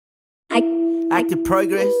Active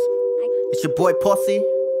progress. It's your boy Possie.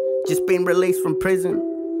 Just been released from prison.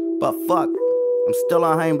 But fuck, I'm still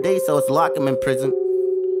on home D, so it's like I'm in prison.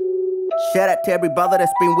 Shout out to every brother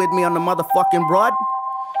that's been with me on the motherfucking ride.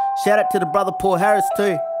 Shout out to the brother Paul Harris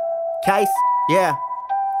too. Case, yeah.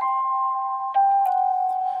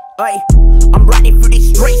 Hey, I'm riding through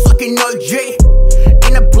these streets like an OG.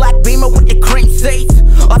 In a black Beamer with the cream seats.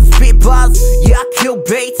 I spit bars, yeah, I kill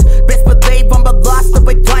beats. Best believe I'm the last of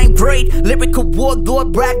a dying breed. Lyrical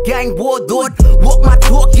warlord, rap gang warlord. Walk my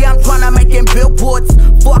talk, yeah, I'm trying to make them billboards.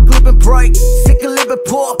 Fuck living broke, sick of living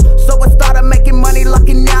poor. So I started making money like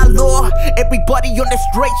an outlaw. Everybody on the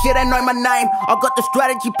street, yeah, they know my name. I got the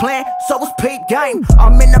strategy plan, so it's peep game.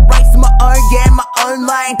 I'm in a race of my own, yeah, my own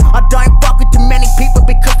lane. I don't fuck with too many people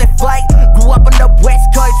because they're fake. Grew up on the west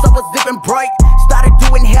coast, I was living broke. Started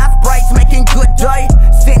doing house breaks, making good dough.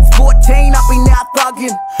 Since 14, I've been out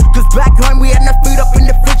thugging. Cause back home we had no food up in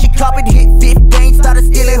the fridge cupboard. Hit 15, started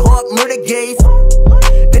stealing hot murder gays.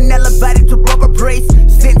 Then elevated to robberies.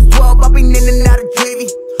 Since 12, I've been in and out of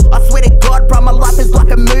juvie. I swear to God, bro, my life is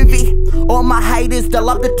like a movie. All my haters, they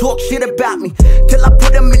love to talk shit about me, till I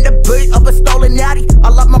put them in the boot of a stolen Audi. I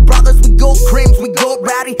love my brothers, we go creams, we go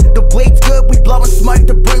rowdy. The weed's good, we blowin' smoke,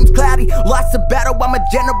 the broom's cloudy. Life's a battle, I'm a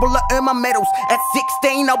general, I earn my medals. At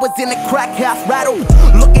 16, I was in a crack house rattle.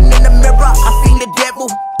 Looking in the mirror, I seen the devil.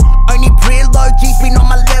 Only real OG's been on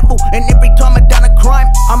my level. And every time I done a crime,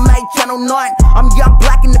 I made Channel 9. I'm young,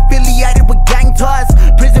 black and affiliated with gang ties.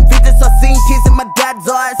 Prison visits, I seen tears in my dad's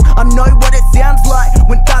eyes. I know what it sounds like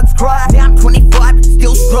when thugs cry. Now I'm 25,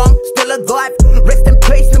 still strong, still alive. Rest in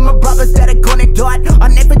peace to my brothers that are gonna die. I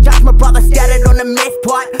never judge my brother scattered on a meth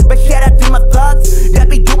pipe. But shout out to my thugs that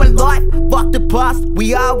be doing life. Fuck the past,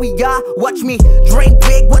 we are. Watch me dream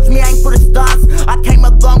big, watch me aim for the stars. I came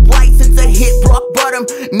a long way since I hit rock bottom.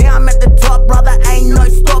 Now I'm at the top, brother, ain't no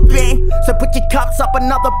stopping. So put your cups up,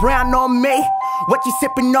 another brown on me. What you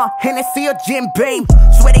sipping on, Hennessy or Jim Beam?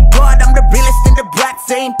 Swear to God, I'm the realest in the rap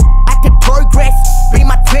scene. Active progress, be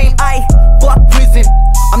my team, ayy. Fuck prison,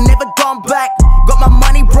 I'm never going back. Got my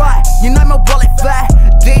money right, you know my wallet fat.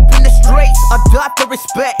 Deep in the streets, I die for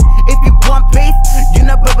respect. If you want beef, you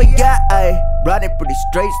know where we at, ayy. Riding through the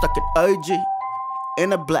streets like an OG.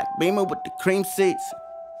 In a black Beamer with the cream seats.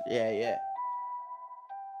 Yeah, yeah.